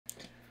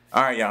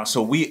All right, y'all.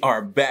 So we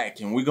are back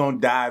and we're going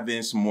to dive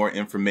in some more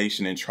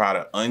information and try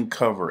to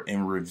uncover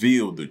and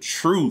reveal the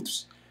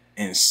truths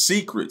and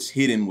secrets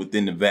hidden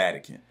within the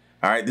Vatican.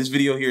 All right, this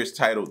video here is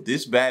titled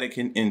 "This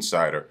Vatican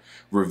Insider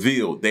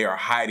Revealed They Are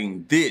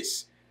Hiding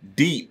This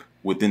Deep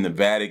Within the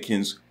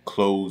Vatican's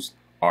Closed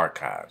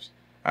Archives."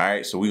 All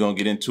right, so we're going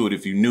to get into it.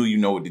 If you're new, you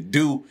know what to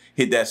do.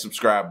 Hit that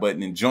subscribe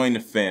button and join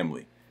the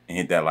family and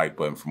hit that like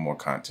button for more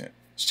content.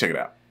 Let's check it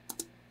out.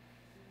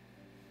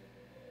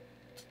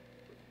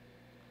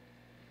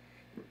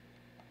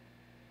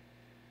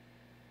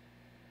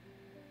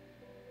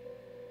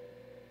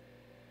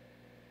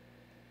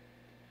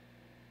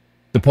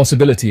 The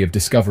possibility of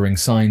discovering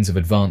signs of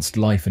advanced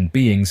life and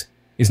beings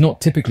is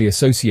not typically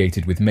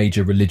associated with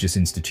major religious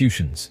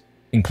institutions,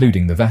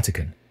 including the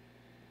Vatican.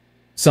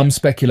 Some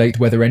speculate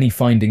whether any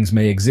findings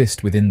may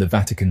exist within the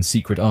Vatican's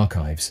secret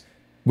archives,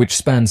 which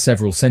span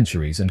several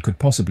centuries and could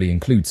possibly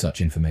include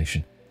such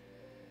information.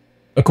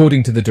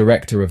 According to the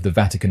director of the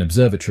Vatican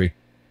Observatory,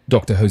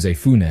 Dr. Jose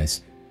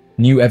Funes,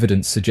 new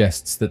evidence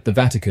suggests that the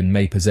Vatican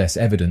may possess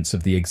evidence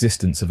of the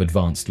existence of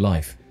advanced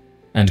life,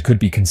 and could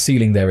be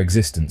concealing their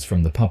existence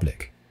from the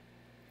public.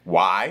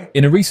 Why?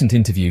 In a recent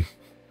interview,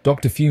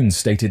 Dr. Funes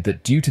stated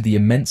that due to the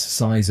immense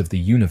size of the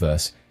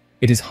universe,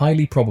 it is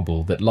highly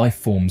probable that life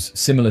forms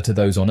similar to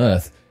those on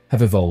Earth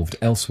have evolved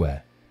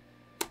elsewhere.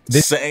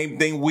 This same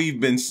thing we've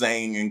been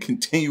saying and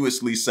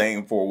continuously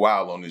saying for a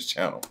while on this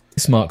channel.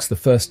 This marks the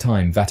first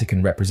time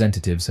Vatican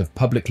representatives have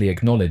publicly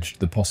acknowledged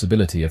the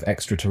possibility of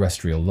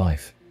extraterrestrial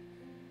life.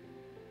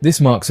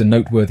 This marks a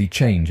noteworthy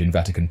change in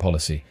Vatican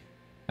policy,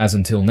 as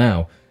until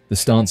now, the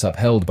stance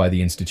upheld by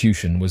the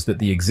institution was that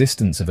the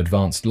existence of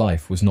advanced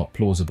life was not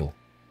plausible.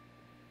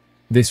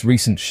 This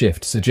recent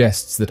shift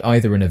suggests that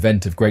either an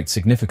event of great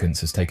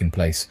significance has taken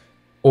place,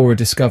 or a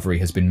discovery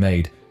has been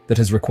made that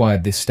has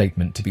required this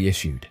statement to be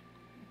issued.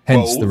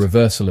 Hence the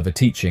reversal of a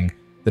teaching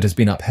that has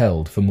been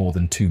upheld for more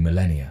than 2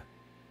 millennia.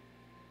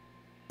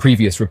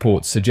 Previous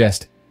reports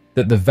suggest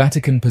that the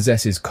Vatican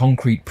possesses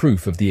concrete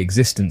proof of the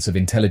existence of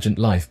intelligent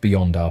life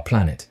beyond our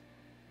planet.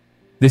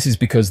 This is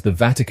because the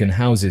Vatican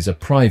houses a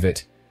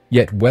private,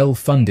 yet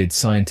well-funded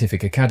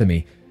scientific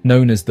academy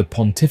known as the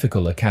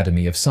Pontifical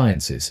Academy of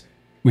Sciences,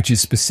 which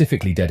is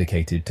specifically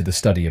dedicated to the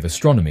study of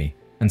astronomy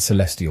and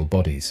celestial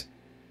bodies.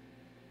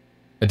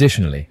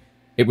 Additionally,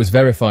 it was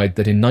verified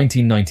that in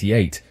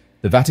 1998,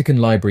 the Vatican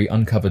Library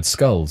uncovered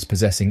skulls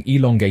possessing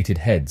elongated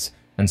heads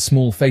and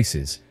small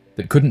faces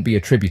that couldn't be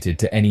attributed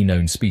to any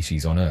known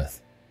species on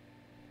Earth.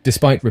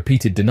 Despite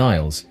repeated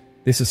denials,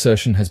 this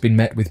assertion has been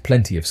met with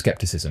plenty of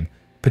skepticism,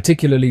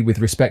 particularly with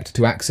respect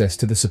to access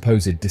to the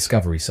supposed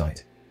discovery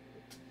site.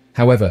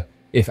 However,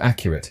 if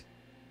accurate,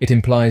 it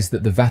implies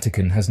that the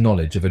Vatican has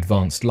knowledge of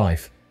advanced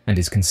life and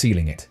is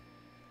concealing it.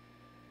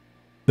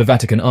 The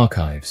Vatican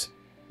Archives,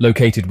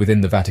 located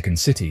within the Vatican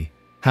City,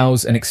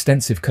 house an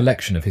extensive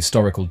collection of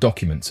historical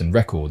documents and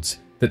records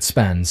that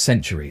span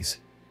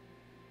centuries.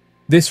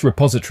 This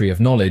repository of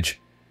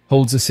knowledge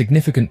holds a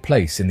significant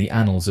place in the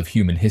annals of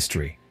human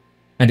history,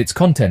 and its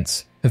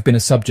contents have been a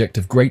subject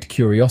of great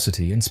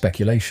curiosity and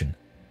speculation.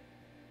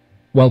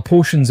 While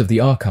portions of the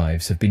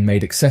archives have been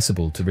made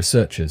accessible to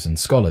researchers and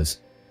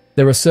scholars,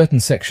 there are certain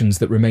sections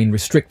that remain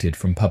restricted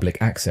from public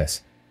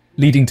access,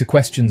 leading to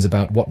questions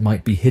about what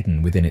might be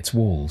hidden within its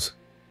walls.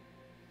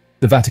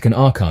 The Vatican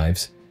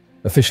Archives,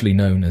 officially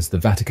known as the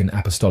Vatican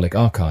Apostolic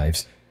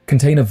Archives,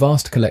 contain a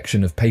vast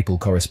collection of papal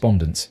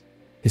correspondence,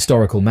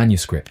 historical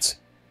manuscripts,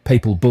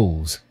 papal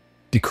bulls,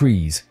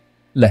 decrees,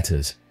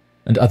 letters,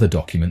 and other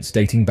documents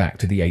dating back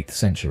to the 8th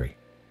century.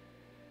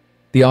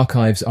 The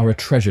archives are a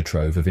treasure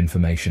trove of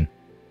information,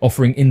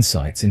 offering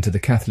insights into the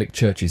Catholic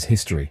Church's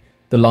history,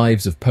 the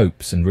lives of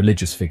popes and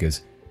religious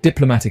figures,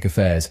 diplomatic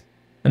affairs,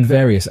 and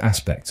various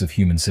aspects of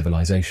human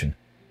civilization.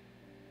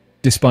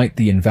 Despite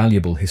the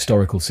invaluable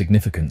historical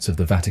significance of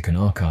the Vatican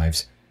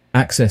Archives,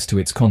 access to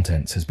its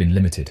contents has been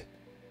limited.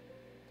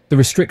 The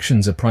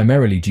restrictions are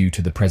primarily due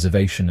to the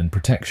preservation and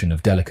protection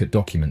of delicate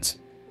documents,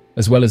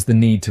 as well as the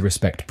need to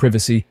respect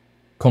privacy,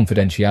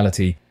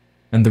 confidentiality,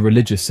 and the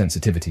religious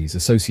sensitivities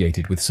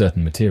associated with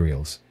certain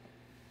materials.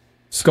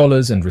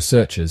 Scholars and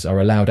researchers are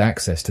allowed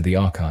access to the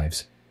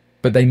archives,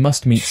 but they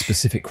must meet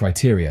specific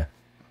criteria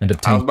and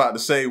obtain— I was about to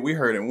say, we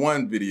heard in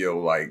one video,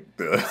 like,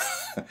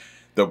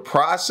 the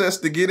process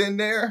to get in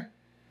there,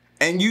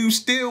 and you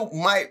still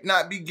might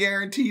not be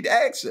guaranteed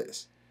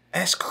access.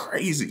 That's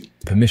crazy.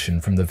 Permission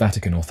from the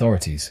Vatican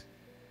authorities.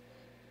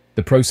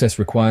 The process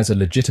requires a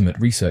legitimate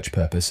research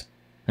purpose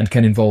and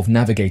can involve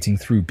navigating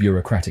through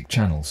bureaucratic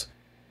channels.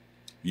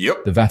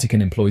 Yep. The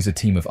Vatican employs a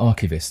team of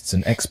archivists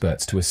and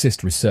experts to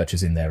assist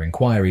researchers in their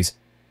inquiries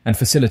and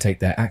facilitate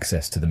their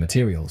access to the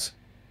materials.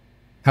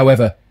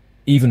 However,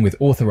 even with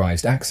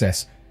authorized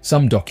access,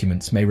 some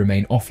documents may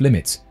remain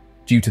off-limits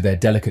due to their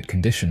delicate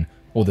condition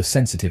or the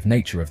sensitive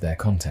nature of their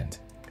content.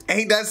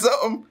 Ain't that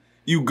something?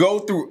 You go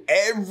through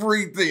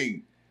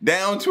everything,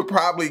 down to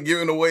probably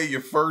giving away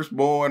your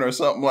firstborn or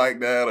something like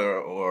that,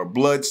 or a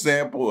blood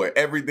sample or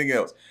everything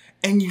else,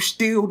 and you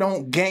still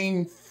don't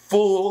gain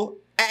full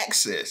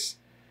access.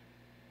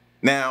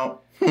 Now,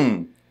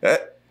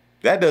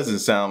 That doesn't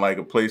sound like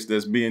a place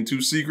that's being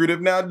too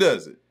secretive now,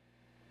 does it?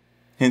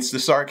 Hence the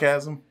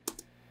sarcasm.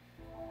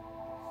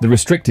 The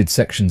restricted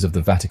sections of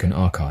the Vatican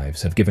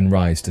archives have given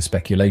rise to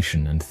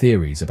speculation and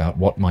theories about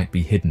what might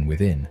be hidden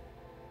within.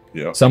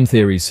 Yeah. Some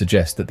theories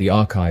suggest that the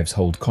archives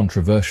hold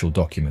controversial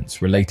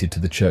documents related to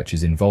the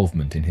Church's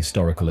involvement in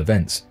historical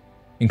events,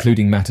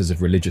 including matters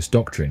of religious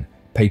doctrine,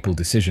 papal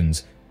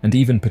decisions, and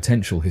even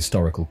potential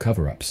historical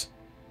cover-ups.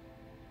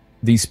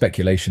 These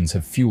speculations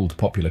have fueled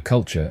popular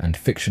culture and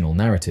fictional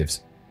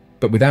narratives,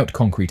 but without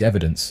concrete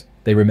evidence,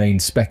 they remain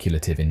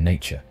speculative in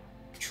nature.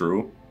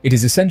 True. It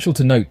is essential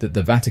to note that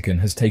the Vatican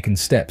has taken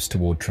steps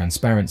toward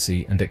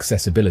transparency and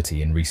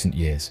accessibility in recent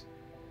years.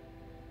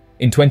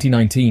 In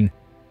 2019,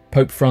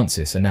 Pope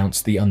Francis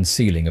announced the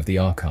unsealing of the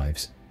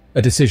archives,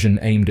 a decision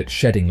aimed at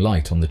shedding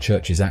light on the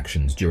Church's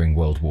actions during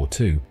World War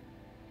II.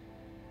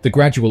 The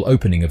gradual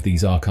opening of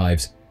these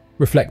archives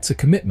reflects a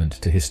commitment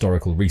to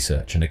historical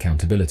research and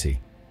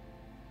accountability.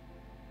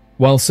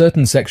 While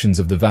certain sections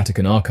of the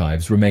Vatican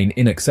archives remain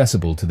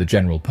inaccessible to the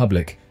general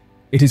public,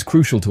 it is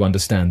crucial to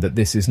understand that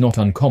this is not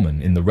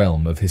uncommon in the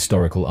realm of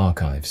historical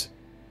archives.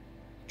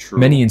 True.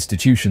 Many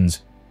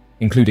institutions,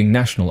 including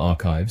national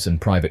archives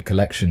and private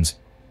collections,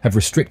 have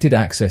restricted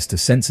access to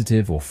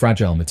sensitive or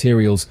fragile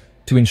materials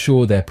to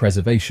ensure their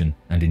preservation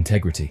and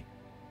integrity.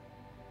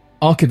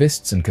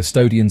 Archivists and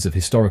custodians of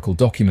historical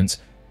documents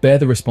bear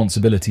the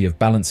responsibility of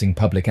balancing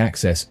public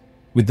access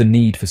with the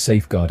need for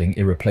safeguarding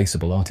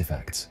irreplaceable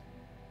artifacts.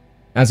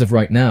 As of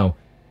right now,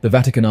 the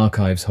Vatican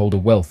archives hold a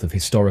wealth of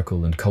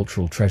historical and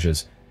cultural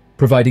treasures,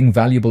 providing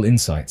valuable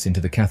insights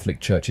into the Catholic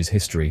Church's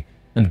history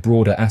and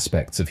broader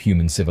aspects of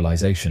human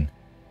civilization.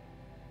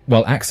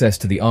 While access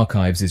to the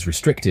archives is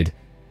restricted,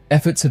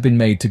 efforts have been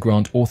made to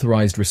grant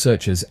authorized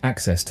researchers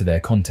access to their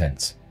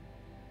contents.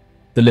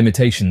 The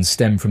limitations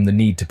stem from the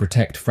need to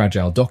protect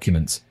fragile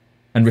documents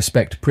and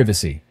respect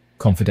privacy,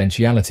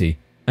 confidentiality,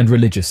 and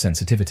religious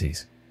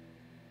sensitivities.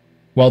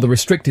 While the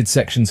restricted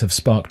sections have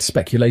sparked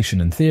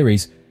speculation and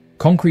theories,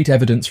 concrete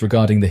evidence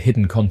regarding the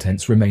hidden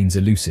contents remains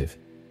elusive.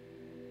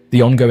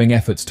 The ongoing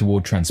efforts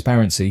toward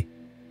transparency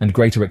and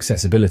greater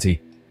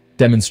accessibility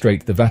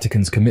demonstrate the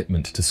Vatican's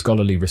commitment to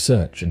scholarly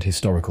research and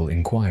historical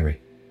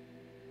inquiry.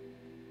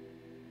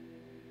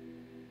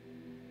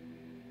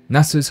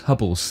 NASA's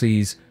Hubble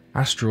sees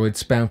asteroid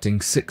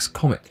spouting 6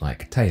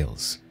 comet-like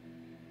tails.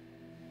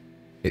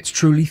 It's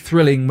truly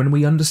thrilling when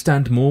we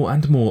understand more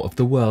and more of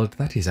the world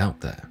that is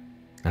out there,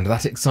 and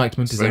that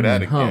excitement is only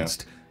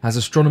enhanced as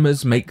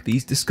astronomers make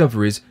these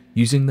discoveries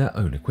using their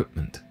own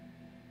equipment.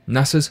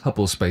 NASA's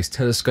Hubble Space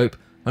Telescope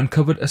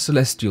uncovered a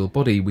celestial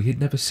body we had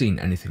never seen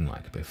anything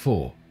like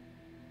before.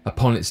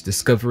 Upon its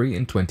discovery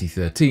in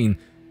 2013,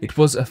 it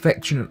was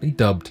affectionately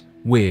dubbed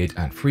weird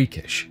and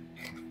freakish.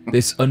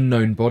 This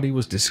unknown body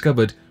was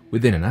discovered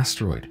within an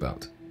asteroid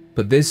belt,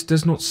 but this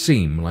does not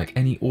seem like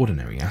any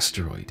ordinary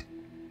asteroid.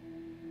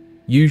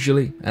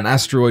 Usually, an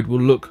asteroid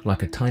will look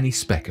like a tiny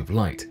speck of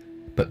light,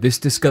 but this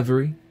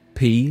discovery,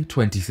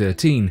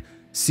 P-2013,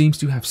 seems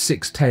to have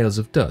 6 tails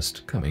of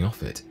dust coming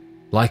off it,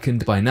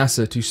 likened by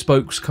NASA to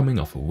spokes coming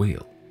off a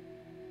wheel.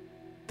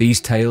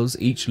 These tails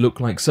each look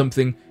like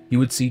something you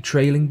would see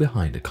trailing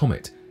behind a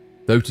comet,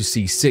 though to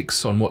see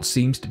 6 on what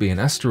seems to be an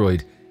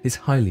asteroid is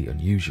highly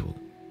unusual.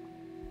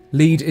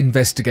 Lead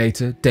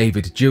investigator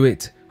David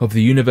Jewett of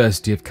the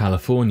University of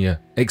California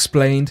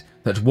explained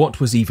that what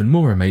was even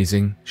more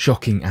amazing,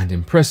 shocking and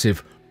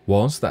impressive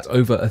was that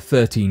over a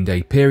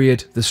 13-day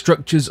period, the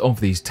structures of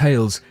these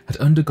tails had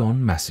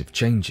undergone massive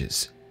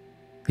changes.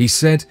 He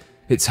said,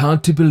 "It's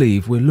hard to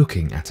believe we're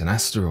looking at an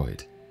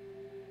asteroid."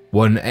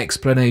 One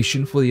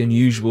explanation for the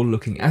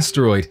unusual-looking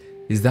asteroid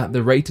is that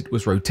the rate it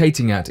was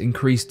rotating at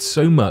increased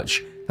so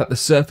much that the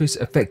surface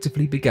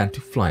effectively began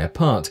to fly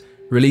apart,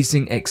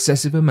 releasing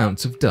excessive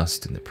amounts of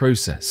dust in the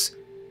process.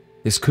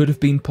 This could have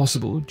been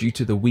possible due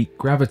to the weak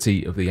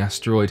gravity of the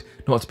asteroid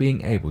not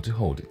being able to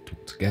hold it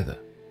all together.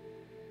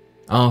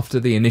 After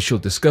the initial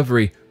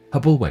discovery,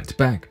 Hubble went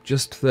back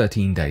just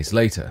 13 days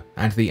later,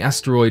 and the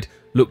asteroid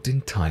looked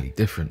entirely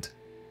different.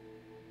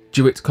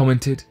 Jewett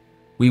commented,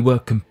 "We were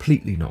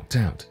completely knocked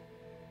out.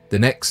 The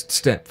next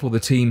step for the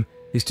team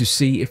is to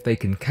see if they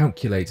can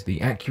calculate the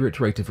accurate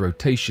rate of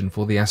rotation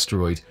for the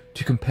asteroid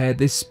to compare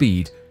this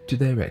speed to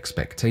their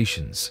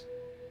expectations."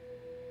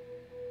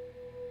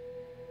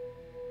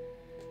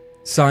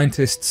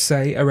 Scientists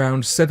say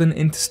around 7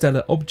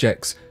 interstellar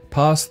objects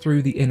pass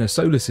through the inner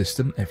solar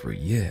system every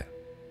year.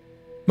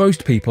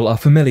 Most people are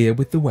familiar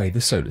with the way the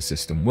solar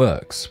system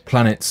works.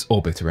 Planets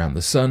orbit around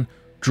the Sun,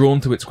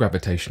 drawn to its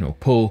gravitational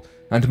pull,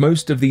 and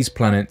most of these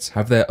planets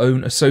have their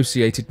own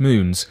associated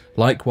moons,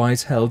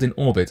 likewise held in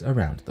orbit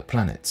around the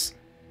planets.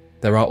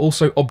 There are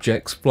also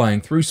objects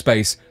flying through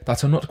space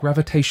that are not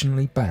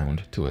gravitationally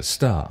bound to a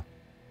star.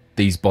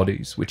 These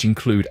bodies, which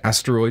include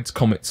asteroids,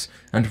 comets,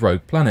 and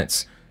rogue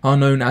planets, are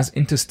known as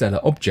interstellar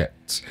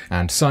objects,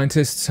 and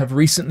scientists have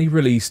recently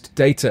released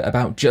data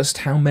about just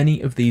how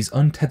many of these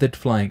untethered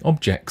flying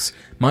objects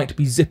might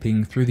be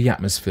zipping through the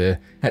atmosphere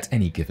at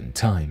any given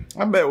time.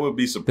 I bet we'll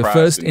be surprised. The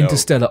first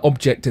interstellar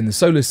object in the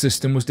solar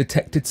system was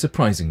detected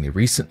surprisingly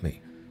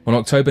recently, on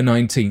October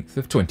 19th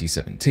of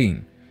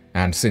 2017.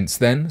 And since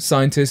then,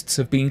 scientists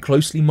have been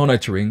closely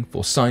monitoring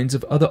for signs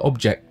of other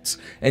objects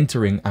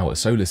entering our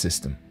solar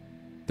system.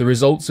 The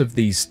results of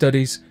these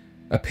studies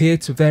appear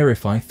to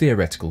verify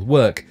theoretical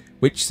work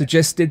which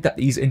suggested that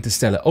these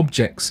interstellar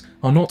objects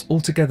are not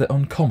altogether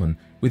uncommon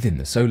within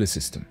the solar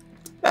system.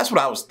 That's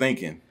what I was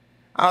thinking.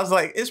 I was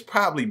like, it's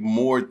probably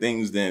more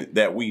things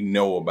that we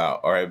know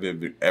about or have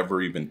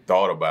ever even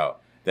thought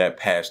about that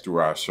pass through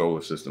our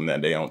solar system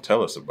that they don't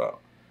tell us about.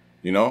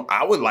 You know,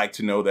 I would like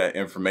to know that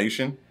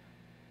information.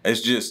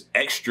 It's just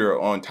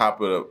extra on top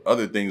of the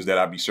other things that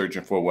I'd be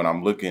searching for when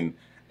I'm looking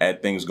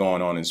at things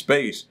going on in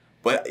space.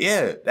 But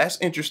yeah, that's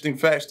interesting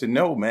facts to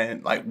know,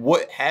 man. Like,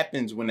 what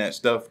happens when that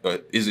stuff,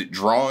 is it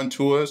drawn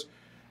to us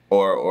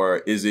or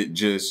is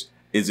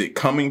it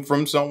coming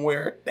from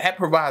somewhere? That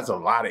provides a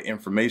lot of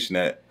information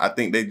that I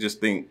think they just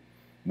think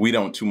we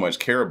don't too much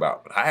care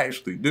about, but I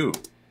actually do.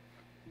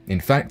 In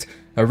fact,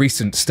 a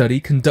recent study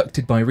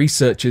conducted by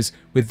researchers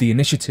with the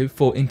Initiative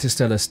for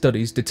Interstellar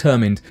Studies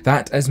determined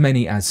that as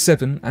many as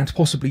 7 and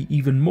possibly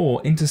even more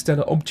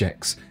interstellar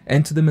objects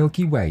enter the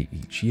Milky Way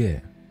each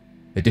year.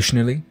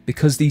 Additionally,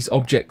 because these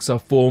objects are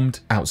formed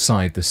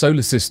outside the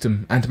solar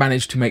system and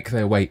manage to make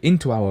their way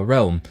into our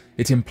realm,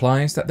 it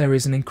implies that there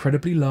is an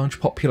incredibly large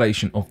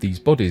population of these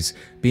bodies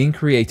being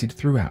created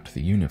throughout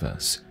the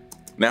universe.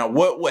 Now,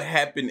 what would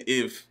happen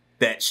if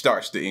that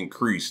starts to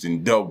increase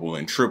and double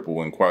and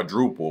triple and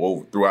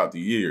quadruple throughout the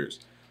years?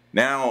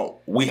 Now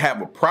we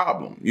have a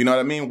problem. You know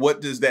what I mean?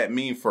 What does that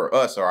mean for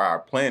us or our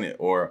planet,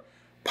 or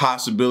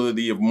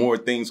possibility of more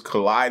things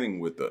colliding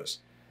with us?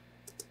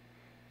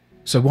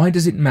 So why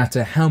does it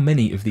matter how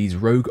many of these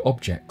rogue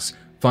objects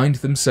find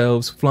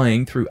themselves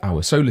flying through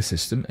our solar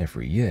system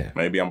every year?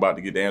 Maybe I'm about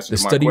to get the answer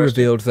to my question. The study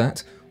revealed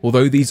that,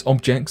 although these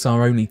objects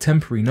are only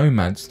temporary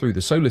nomads through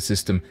the solar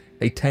system,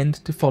 they tend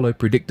to follow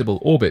predictable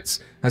orbits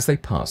as they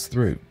pass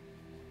through.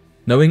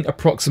 Knowing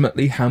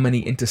approximately how many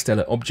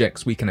interstellar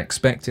objects we can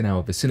expect in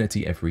our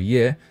vicinity every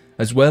year,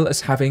 as well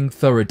as having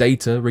thorough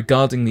data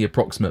regarding the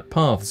approximate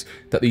paths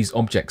that these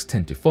objects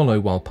tend to follow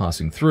while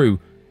passing through,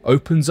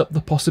 opens up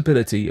the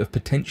possibility of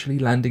potentially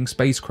landing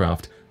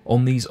spacecraft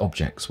on these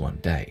objects one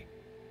day.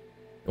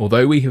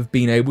 Although we have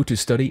been able to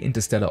study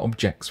interstellar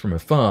objects from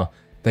afar,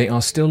 they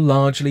are still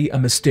largely a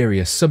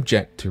mysterious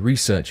subject to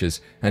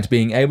researchers, and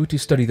being able to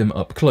study them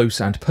up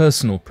close and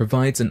personal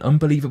provides an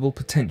unbelievable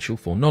potential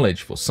for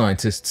knowledge for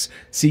scientists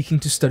seeking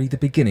to study the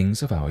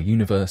beginnings of our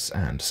universe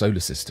and solar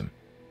system.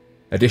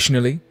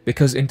 Additionally,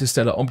 because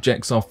interstellar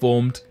objects are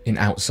formed in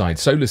outside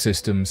solar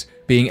systems,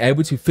 being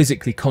able to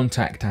physically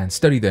contact and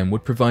study them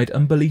would provide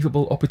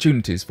unbelievable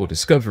opportunities for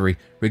discovery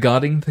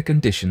regarding the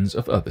conditions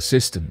of other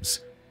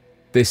systems.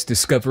 This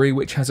discovery,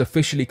 which has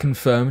officially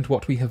confirmed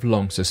what we have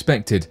long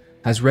suspected,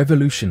 has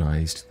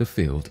revolutionized the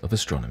field of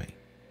astronomy.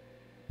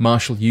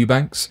 Marshall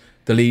Eubanks,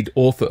 the lead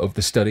author of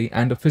the study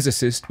and a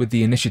physicist with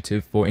the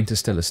Initiative for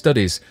Interstellar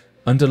Studies,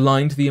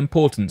 underlined the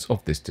importance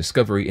of this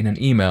discovery in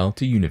an email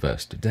to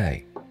Universe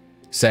Today,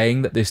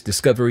 saying that this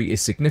discovery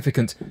is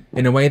significant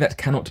in a way that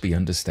cannot be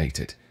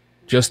understated.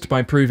 Just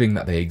by proving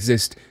that they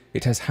exist,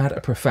 it has had a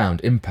profound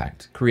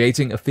impact,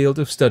 creating a field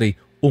of study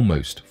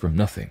almost from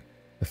nothing,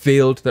 a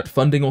field that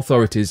funding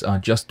authorities are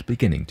just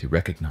beginning to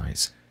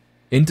recognize.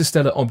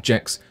 Interstellar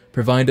objects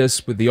provide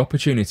us with the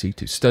opportunity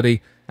to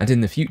study, and in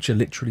the future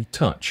literally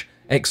touch,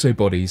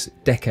 exobodies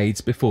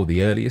decades before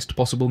the earliest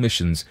possible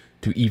missions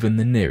to even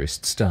the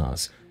nearest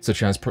stars,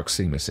 such as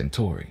Proxima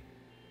Centauri.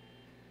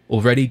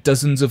 Already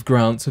dozens of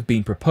grants have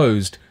been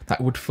proposed that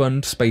would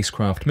fund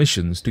spacecraft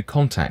missions to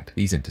contact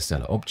these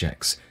interstellar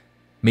objects,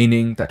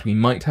 meaning that we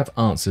might have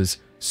answers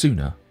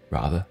sooner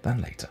rather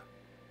than later.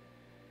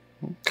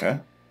 Okay.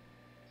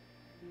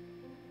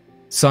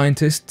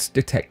 Scientists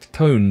detect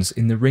tones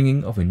in the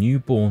ringing of a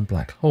newborn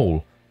black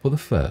hole for the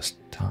first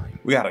time.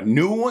 We got a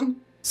new one?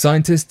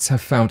 Scientists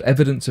have found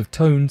evidence of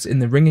tones in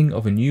the ringing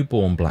of a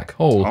newborn black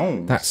hole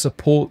that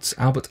supports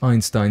Albert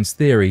Einstein's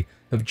theory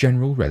of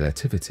general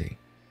relativity.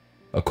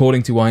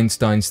 According to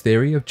Einstein's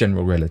theory of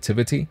general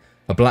relativity,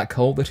 a black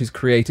hole that is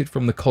created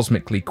from the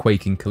cosmically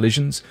quaking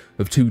collisions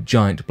of two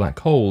giant black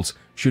holes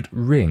should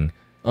ring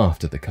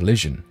after the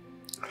collision.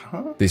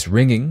 This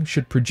ringing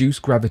should produce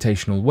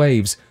gravitational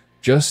waves,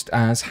 just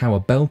as how a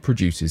bell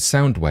produces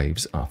sound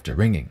waves after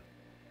ringing.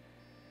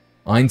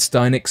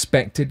 Einstein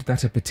expected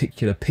that a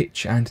particular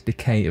pitch and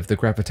decay of the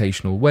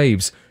gravitational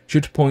waves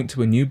should point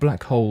to a new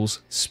black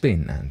hole's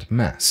spin and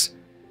mass.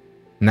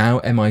 Now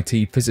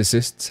MIT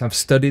physicists have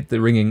studied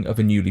the ringing of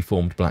a newly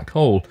formed black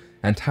hole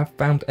and have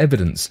found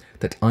evidence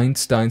that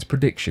Einstein's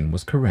prediction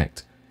was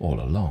correct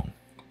all along.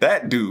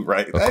 That dude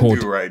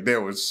right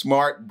there was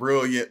smart,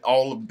 brilliant,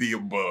 all of the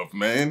above,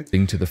 man.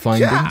 According to the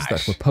findings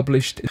that were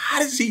published. How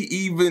does he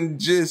even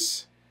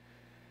just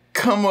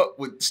come up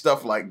with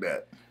stuff like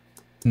that?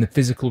 In the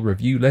physical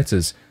review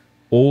letters,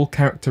 all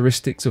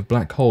characteristics of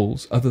black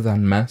holes other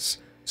than mass,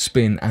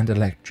 spin, and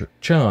electric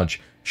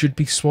charge should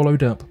be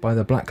swallowed up by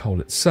the black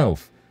hole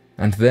itself,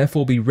 and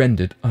therefore be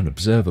rendered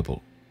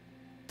unobservable.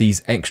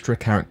 These extra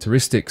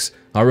characteristics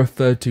are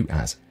referred to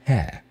as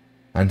hair,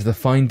 and the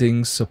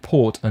findings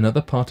support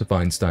another part of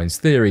Einstein's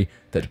theory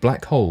that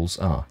black holes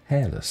are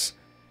hairless.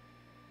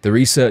 The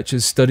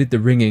researchers studied the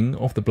ringing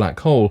of the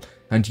black hole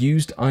and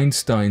used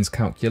Einstein's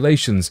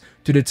calculations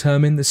to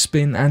determine the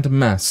spin and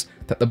mass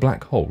that the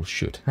black hole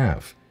should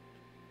have.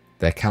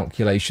 Their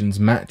calculations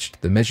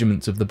matched the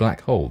measurements of the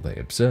black hole they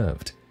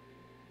observed.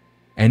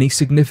 Any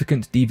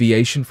significant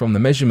deviation from the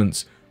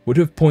measurements would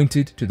have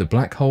pointed to the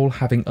black hole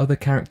having other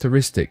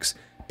characteristics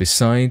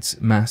besides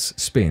mass,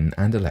 spin,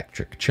 and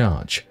electric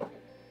charge.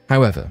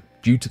 However,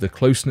 due to the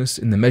closeness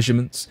in the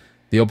measurements,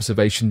 the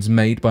observations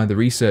made by the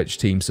research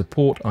team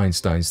support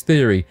Einstein's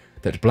theory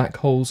that black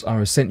holes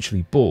are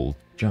essentially bald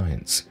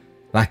giants,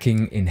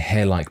 lacking in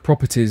hair-like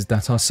properties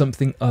that are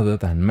something other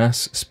than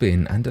mass,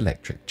 spin, and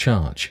electric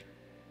charge.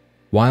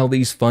 While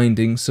these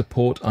findings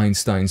support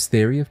Einstein's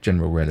theory of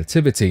general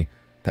relativity,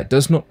 that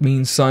does not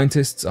mean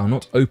scientists are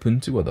not open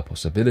to other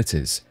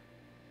possibilities.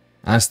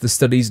 As the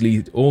study's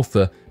lead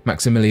author,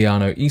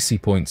 Maximiliano Isi,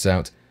 points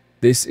out,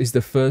 this is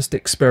the first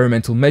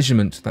experimental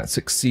measurement that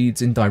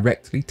succeeds in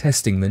directly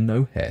testing the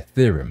no-hair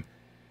theorem.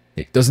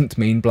 It doesn't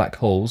mean black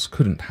holes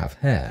couldn't have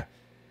hair.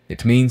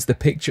 It means the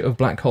picture of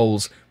black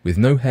holes with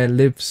no hair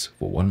lives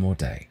for one more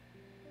day.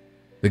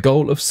 The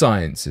goal of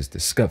science is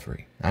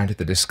discovery, and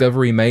the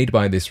discovery made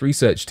by this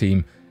research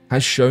team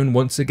has shown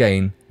once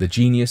again the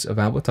genius of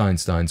Albert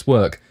Einstein's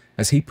work,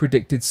 as he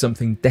predicted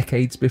something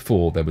decades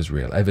before there was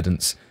real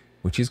evidence,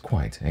 which is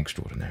quite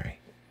extraordinary.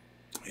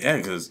 Yeah,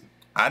 because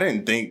I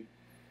didn't think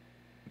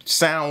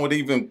sound would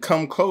even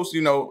come close.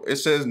 You know, it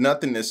says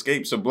nothing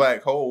escapes a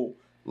black hole,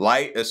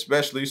 light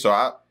especially, so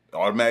I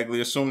automatically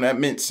assumed that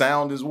meant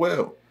sound as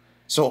well.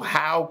 So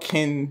how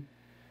can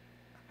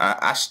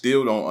I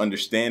still don't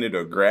understand it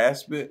or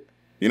grasp it?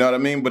 You know what I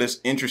mean? But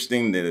it's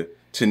interesting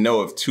to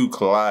know if two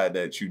collide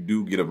that you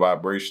do get a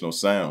vibrational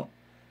sound.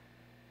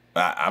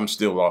 I'm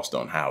still lost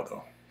on how,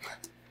 though.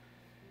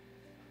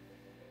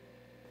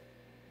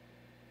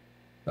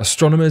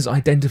 Astronomers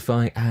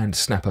identify and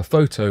snap a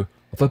photo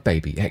of a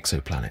baby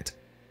exoplanet.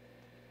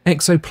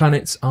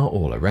 Exoplanets are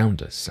all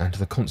around us, and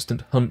the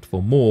constant hunt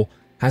for more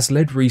has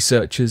led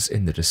researchers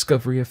in the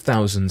discovery of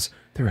thousands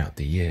throughout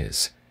the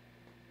years.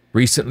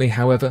 Recently,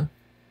 however,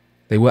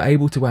 they were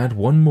able to add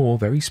one more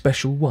very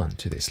special one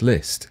to this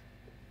list.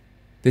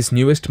 This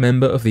newest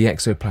member of the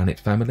exoplanet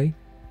family,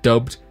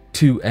 dubbed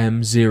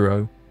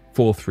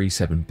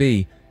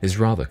 2M0437b, is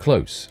rather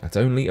close, at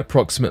only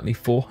approximately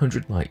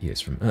 400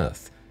 light-years from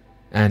Earth,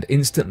 and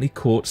instantly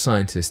caught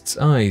scientists'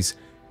 eyes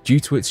due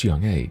to its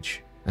young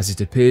age, as it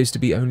appears to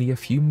be only a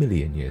few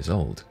million years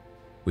old,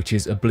 which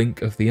is a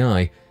blink of the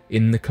eye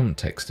in the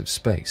context of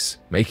space,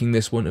 making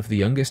this one of the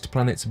youngest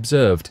planets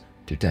observed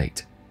to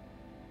date.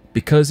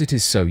 Because it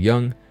is so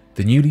young,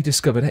 the newly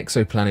discovered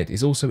exoplanet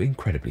is also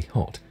incredibly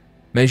hot,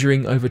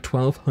 measuring over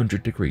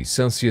 1200 degrees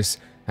Celsius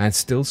and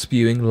still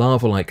spewing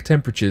lava-like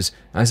temperatures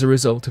as a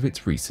result of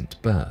its recent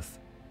birth.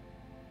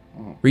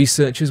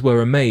 Researchers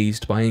were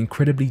amazed by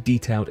incredibly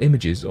detailed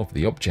images of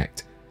the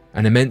object,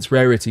 an immense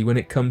rarity when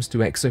it comes to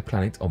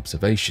exoplanet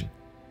observation.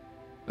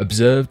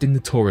 Observed in the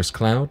Taurus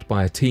cloud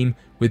by a team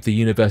with the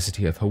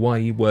University of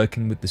Hawaii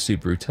working with the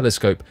Subaru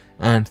telescope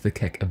and the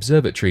Keck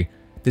Observatory,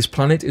 this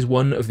planet is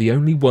one of the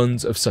only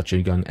ones of such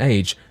a young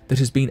age that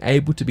has been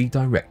able to be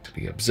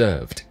directly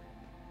observed.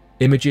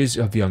 Images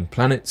of young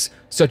planets,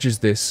 such as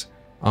this,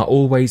 are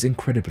always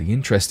incredibly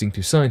interesting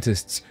to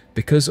scientists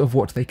because of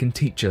what they can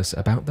teach us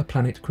about the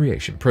planet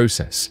creation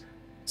process,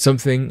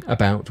 something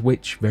about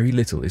which very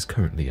little is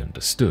currently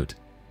understood.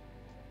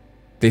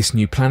 This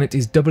new planet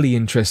is doubly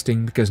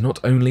interesting because not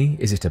only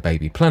is it a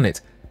baby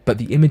planet, but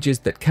the images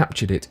that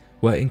captured it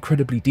were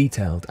incredibly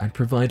detailed and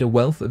provide a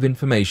wealth of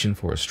information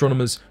for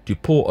astronomers to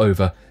pore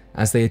over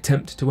as they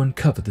attempt to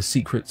uncover the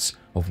secrets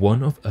of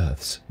one of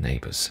Earth's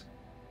neighbours.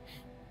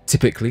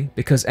 Typically,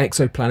 because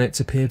exoplanets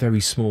appear very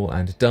small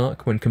and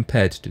dark when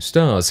compared to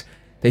stars,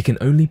 they can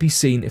only be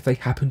seen if they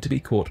happen to be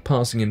caught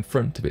passing in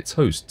front of its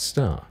host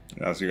star.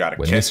 So you gotta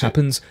when catch this it.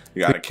 happens,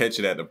 You got to catch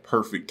it at the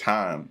perfect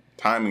time.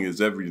 Timing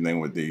is everything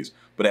with these.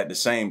 But at the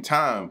same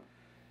time,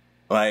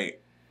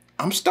 like,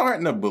 I'm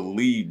starting to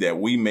believe that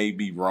we may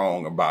be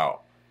wrong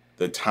about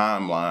the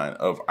timeline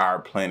of our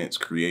planet's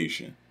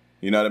creation.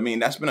 You know what I mean?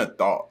 That's been a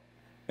thought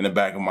in the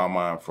back of my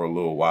mind for a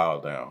little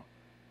while now.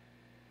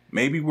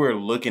 Maybe we're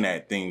looking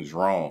at things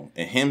wrong.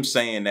 And him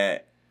saying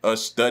that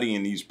us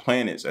studying these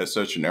planets at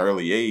such an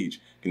early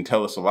age can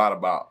tell us a lot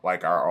about,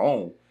 like, our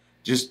own,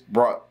 just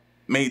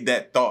made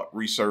that thought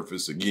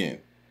resurface again.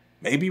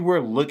 Maybe we're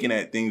looking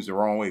at things the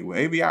wrong way.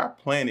 Maybe our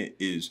planet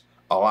is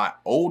a lot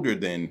older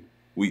than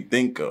we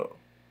think of,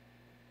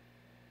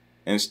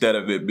 instead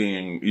of it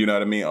being, you know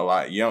what I mean, a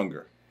lot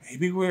younger.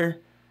 Maybe we're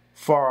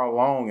far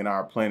along in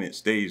our planet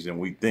stage than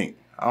we think.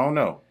 I don't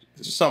know.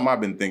 This is something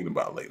I've been thinking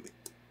about lately.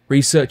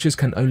 researchers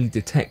can only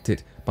detect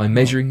it by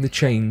measuring the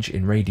change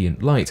in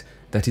radiant light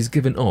that is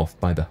given off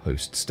by the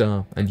host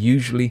star, and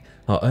usually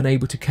are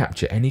unable to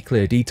capture any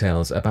clear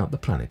details about the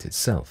planet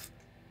itself.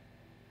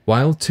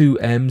 While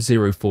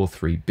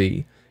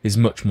 2M043b is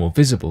much more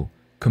visible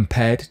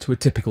compared to a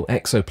typical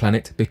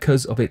exoplanet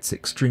because of its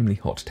extremely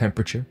hot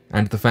temperature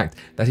and the fact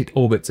that it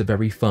orbits a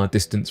very far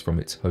distance from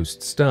its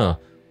host star,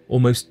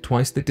 almost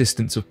twice the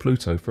distance of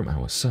Pluto from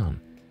our Sun.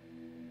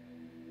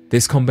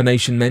 This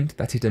combination meant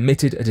that it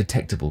emitted a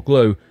detectable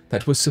glow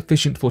that was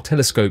sufficient for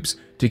telescopes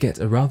to get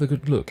a rather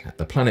good look at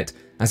the planet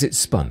as it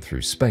spun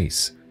through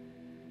space.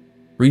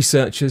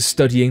 Researchers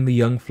studying the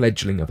young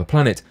fledgling of a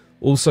planet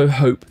also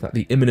hope that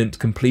the imminent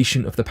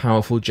completion of the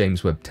powerful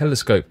James Webb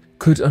Telescope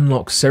could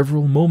unlock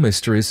several more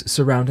mysteries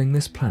surrounding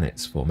this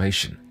planet's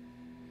formation.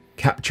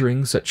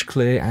 Capturing such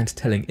clear and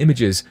telling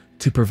images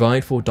to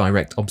provide for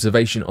direct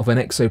observation of an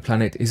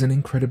exoplanet is an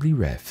incredibly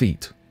rare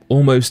feat,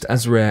 almost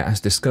as rare as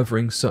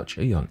discovering such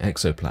a young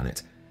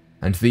exoplanet,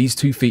 and these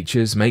two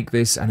features make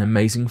this an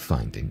amazing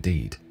find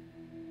indeed.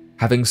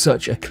 Having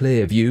such a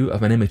clear view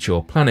of an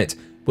immature planet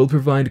will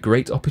provide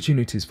great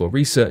opportunities for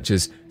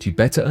researchers to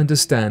better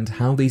understand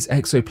how these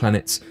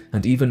exoplanets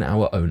and even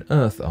our own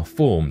Earth are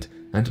formed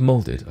and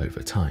moulded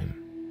over time.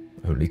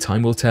 Only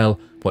time will tell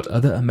what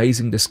other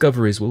amazing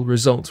discoveries will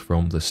result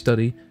from the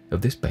study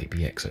of this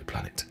baby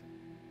exoplanet.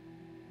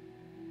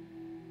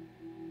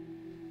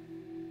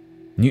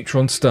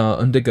 Neutron star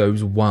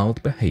undergoes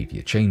wild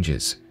behavior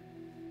changes.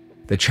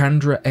 The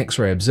Chandra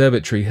X-ray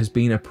Observatory has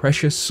been a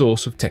precious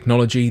source of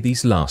technology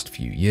these last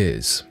few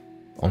years.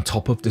 On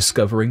top of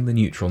discovering the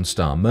neutron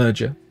star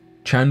merger,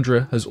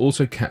 Chandra has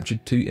also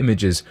captured two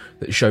images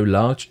that show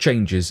large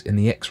changes in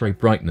the X-ray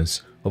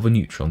brightness of a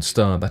neutron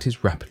star that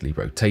is rapidly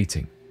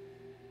rotating.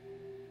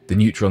 The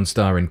neutron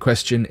star in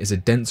question is a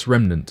dense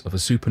remnant of a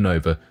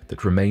supernova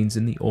that remains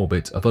in the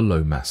orbit of a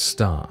low-mass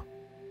star.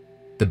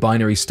 The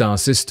binary star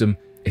system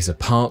is a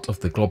part of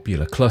the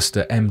globular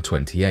cluster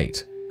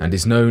M28 and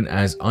is known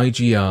as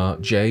IGR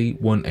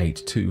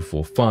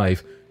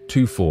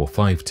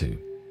J182452452.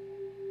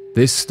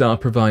 This star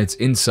provides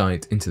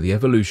insight into the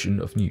evolution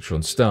of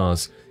neutron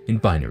stars in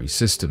binary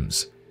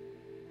systems.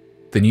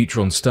 The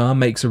neutron star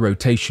makes a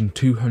rotation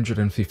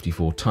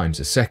 254 times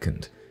a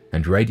second,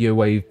 and radio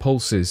wave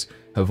pulses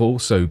have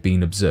also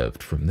been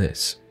observed from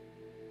this.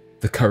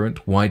 The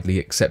current widely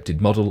accepted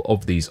model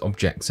of these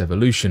objects'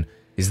 evolution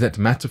is that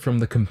matter from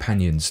the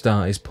companion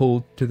star is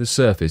pulled to the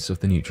surface of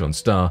the neutron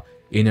star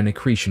in an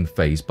accretion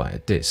phase by a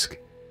disk.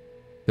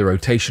 The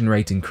rotation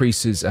rate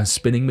increases as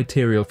spinning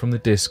material from the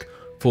disk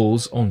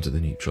falls onto the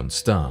neutron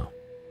star.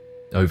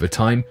 Over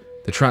time,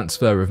 the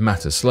transfer of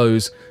matter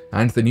slows,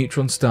 and the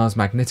neutron star's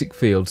magnetic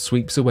field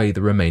sweeps away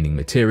the remaining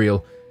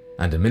material,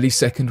 and a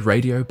millisecond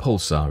radio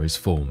pulsar is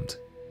formed.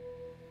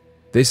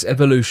 This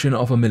evolution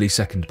of a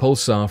millisecond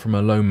pulsar from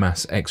a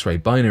low-mass X-ray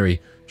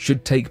binary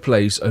should take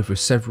place over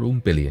several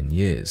billion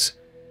years.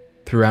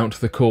 Throughout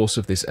the course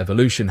of this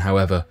evolution,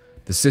 however,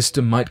 the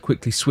system might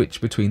quickly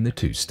switch between the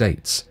two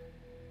states.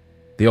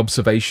 The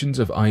observations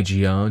of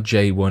IGR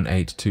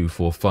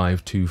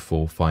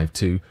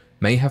J182452452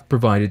 may have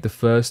provided the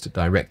first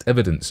direct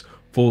evidence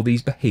for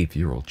these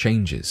behavioral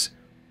changes.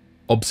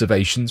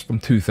 Observations from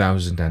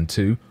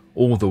 2002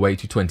 all the way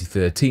to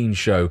 2013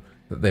 show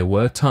that there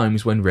were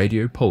times when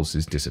radio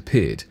pulses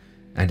disappeared,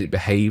 and it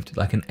behaved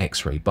like an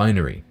X-ray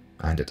binary,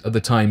 and at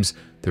other times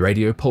the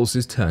radio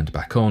pulses turned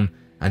back on,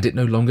 and it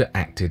no longer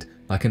acted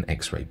like an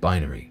X-ray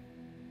binary.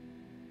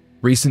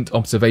 Recent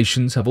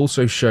observations have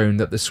also shown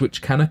that the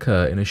switch can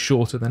occur in a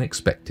shorter than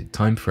expected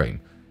time frame,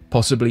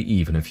 possibly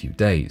even a few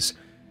days,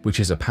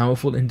 which is a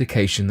powerful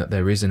indication that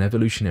there is an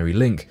evolutionary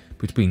link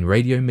between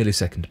radio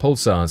millisecond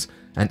pulsars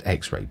and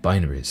X-ray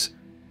binaries.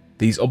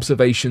 These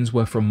observations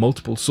were from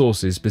multiple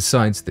sources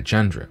besides the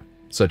Chandra,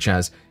 such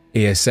as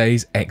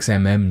ESA's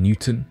XMM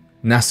Newton,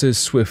 NASA's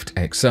Swift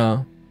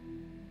XR,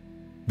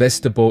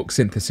 Vestaborg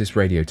Synthesis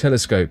Radio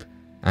Telescope,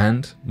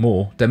 and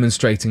more,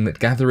 demonstrating that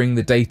gathering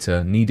the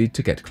data needed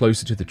to get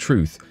closer to the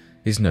truth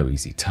is no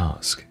easy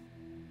task.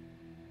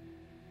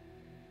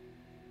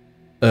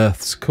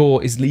 Earth's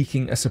core is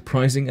leaking a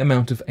surprising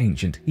amount of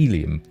ancient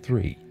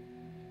helium-3.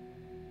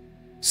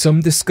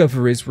 Some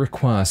discoveries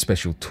require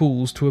special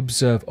tools to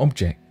observe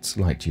objects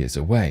light years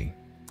away.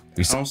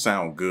 Don't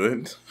sound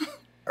good.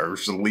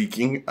 Earth's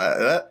leaking.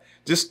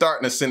 Just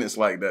starting a sentence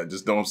like that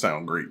just don't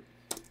sound great.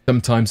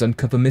 Sometimes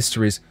uncover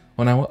mysteries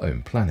on our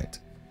own planet.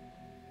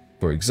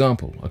 For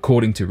example,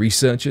 according to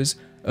researchers,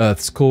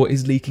 Earth's core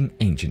is leaking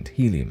ancient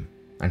helium,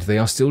 and they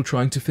are still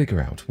trying to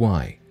figure out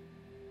why.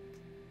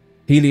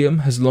 Helium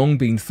has long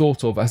been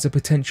thought of as a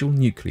potential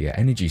nuclear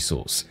energy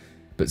source,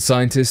 but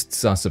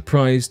scientists are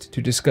surprised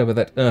to discover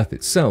that Earth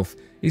itself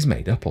is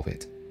made up of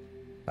it.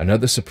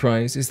 Another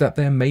surprise is that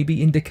there may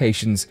be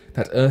indications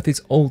that Earth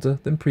is older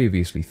than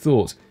previously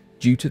thought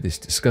due to this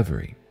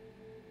discovery.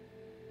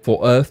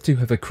 For Earth to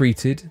have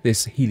accreted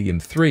this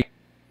helium-3,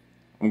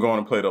 I'm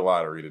going to play the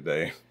lottery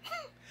today.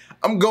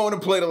 I'm going to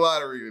play the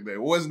lottery today.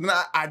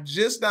 I'm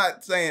just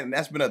not saying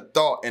that's been a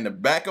thought in the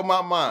back of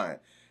my mind.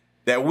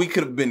 that we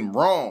could have been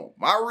wrong.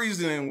 My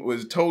reasoning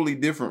was totally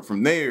different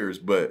from theirs,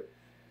 but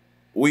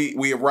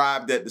we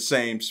arrived at the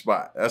same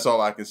spot. That's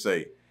all I can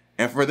say.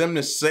 And for them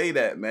to say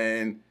that,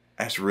 man,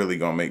 that's really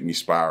going to make me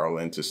spiral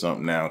into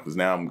something now, because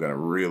now I'm going to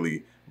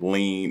really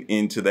lean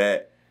into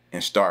that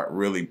and start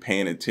really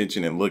paying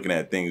attention and looking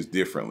at things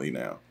differently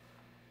now.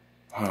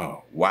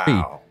 Oh,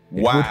 wow.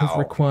 It would have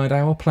required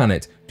our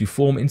planet to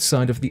form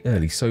inside of the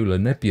early solar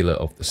nebula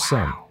of the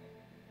Sun.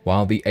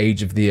 While the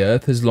age of the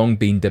Earth has long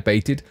been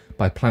debated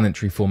by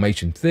planetary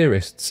formation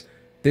theorists,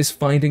 this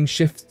finding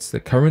shifts the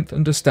current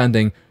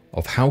understanding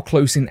of how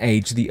close in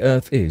age the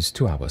Earth is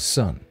to our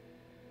Sun.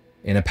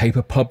 In a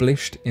paper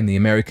published in the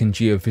American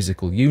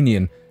Geophysical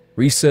Union,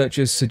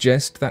 researchers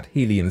suggest that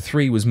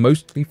helium-3 was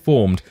mostly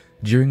formed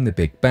during the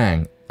Big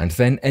Bang and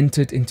then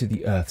entered into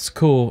the Earth's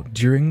core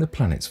during the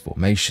planet's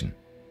formation.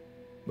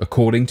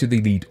 According to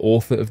the lead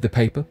author of the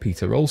paper,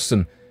 Peter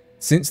Olson,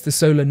 since the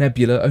solar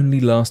nebula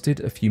only lasted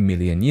a few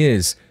million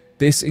years,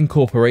 this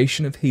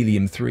incorporation of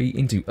helium-3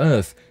 into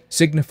Earth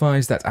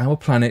signifies that our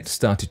planet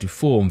started to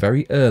form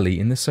very early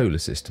in the solar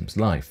system's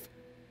life.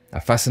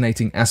 A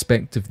fascinating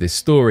aspect of this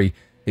story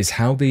is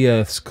how the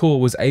Earth's core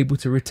was able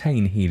to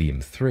retain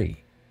helium-3.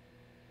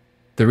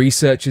 The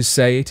researchers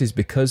say it is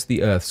because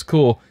the Earth's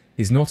core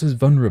is not as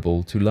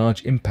vulnerable to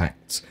large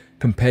impacts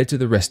compared to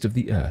the rest of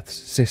the Earth's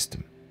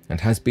system,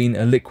 and has been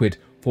a liquid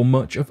for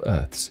much of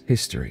Earth's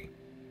history.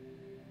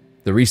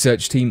 The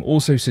research team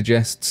also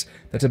suggests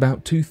that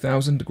about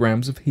 2,000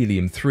 grams of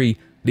helium-3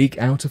 leak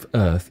out of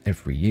Earth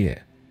every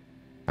year.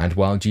 And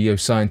while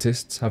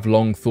geoscientists have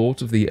long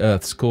thought of the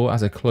Earth's core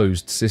as a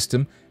closed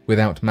system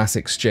without mass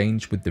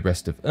exchange with the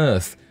rest of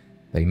Earth,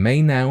 they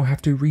may now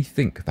have to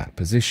rethink that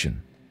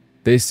position.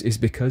 This is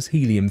because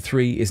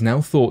helium-3 is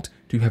now thought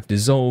to have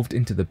dissolved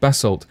into the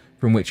basalt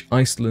from which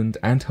Iceland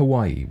and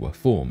Hawaii were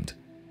formed.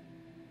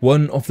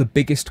 One of the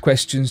biggest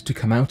questions to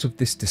come out of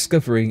this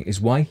discovery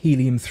is why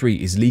helium-3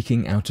 is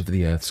leaking out of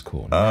the Earth's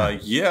core now.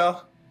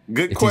 Yeah,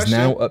 good question. It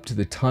is now up to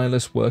the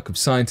tireless work of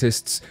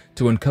scientists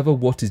to uncover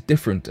what is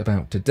different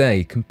about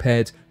today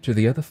compared to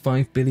the other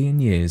 5 billion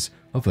years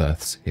of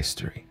Earth's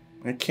history.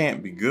 It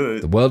can't be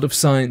good. The world of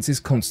science is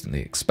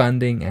constantly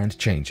expanding and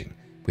changing,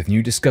 with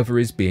new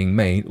discoveries being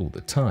made all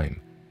the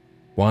time.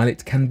 While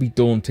it can be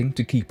daunting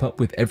to keep up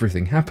with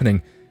everything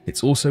happening,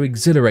 it's also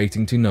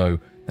exhilarating to know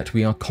that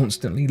we are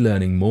constantly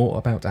learning more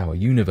about our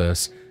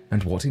universe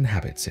and what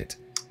inhabits it.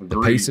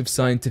 The pace of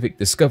scientific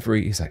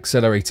discovery is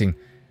accelerating,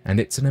 and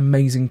it's an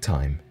amazing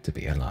time to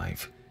be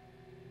alive.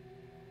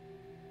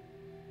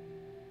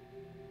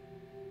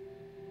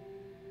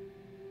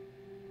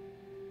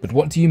 But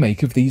what do you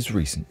make of these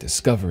recent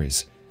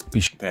discoveries?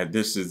 That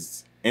this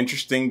is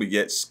interesting, but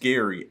yet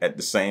scary at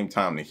the same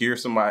time. To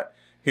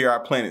hear our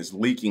planet's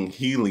leaking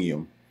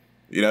helium.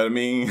 You know what I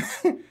mean?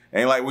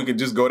 Ain't like we could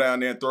just go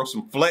down there and throw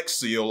some Flex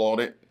Seal on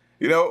it.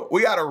 You know,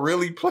 we got to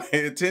really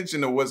pay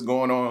attention to what's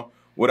going on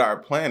with our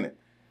planet.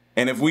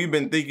 And if we've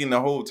been thinking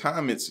the whole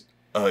time it's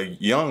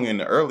young in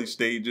the early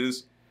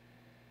stages,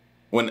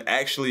 when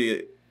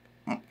actually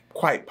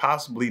quite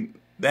possibly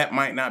that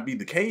might not be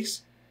the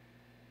case,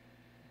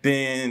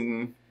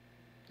 then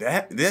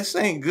this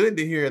ain't good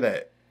to hear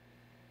that.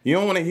 You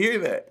don't want to hear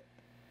that.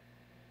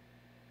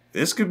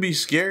 This could be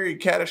scary,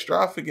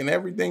 catastrophic, and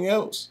everything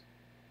else.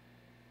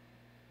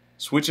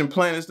 Switching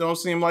planets don't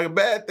seem like a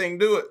bad thing,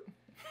 do it?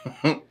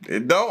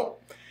 It don't.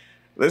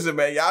 Listen,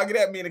 man, y'all get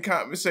at me in the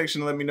comment section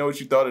and let me know what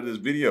you thought of this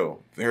video.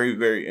 Very,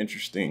 very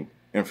interesting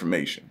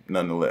information,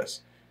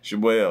 nonetheless. It's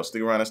your boy L.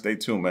 Stick around and stay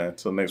tuned, man.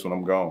 Until next one,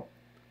 I'm gone.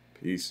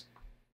 Peace.